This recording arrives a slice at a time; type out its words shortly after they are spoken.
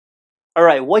All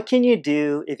right, what can you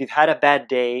do if you've had a bad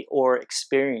day or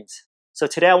experience? So,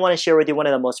 today I want to share with you one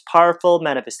of the most powerful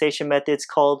manifestation methods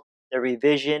called the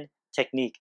revision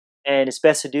technique. And it's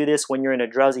best to do this when you're in a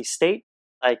drowsy state,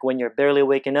 like when you're barely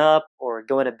waking up or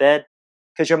going to bed,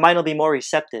 because your mind will be more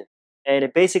receptive. And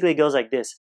it basically goes like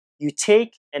this: you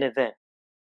take an event,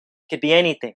 it could be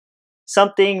anything,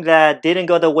 something that didn't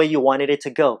go the way you wanted it to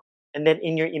go. And then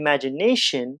in your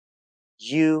imagination,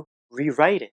 you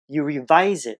rewrite it, you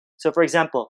revise it. So, for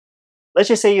example, let's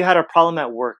just say you had a problem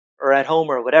at work or at home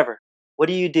or whatever. What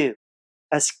do?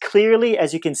 As clearly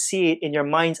as you can see it in your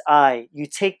mind's eye, you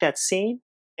take that scene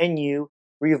and you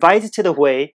revise it to the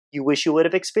way you wish you would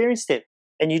have experienced it.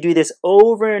 And you do this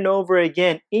over and over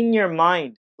again in your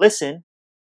mind. Listen,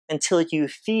 until you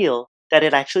feel that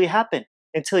it actually happened,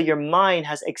 until your mind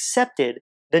has accepted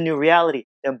the new reality.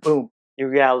 Then, boom, your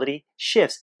reality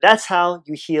shifts. That's how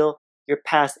you heal your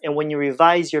past. And when you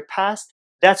revise your past,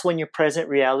 that's when your present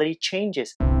reality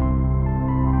changes.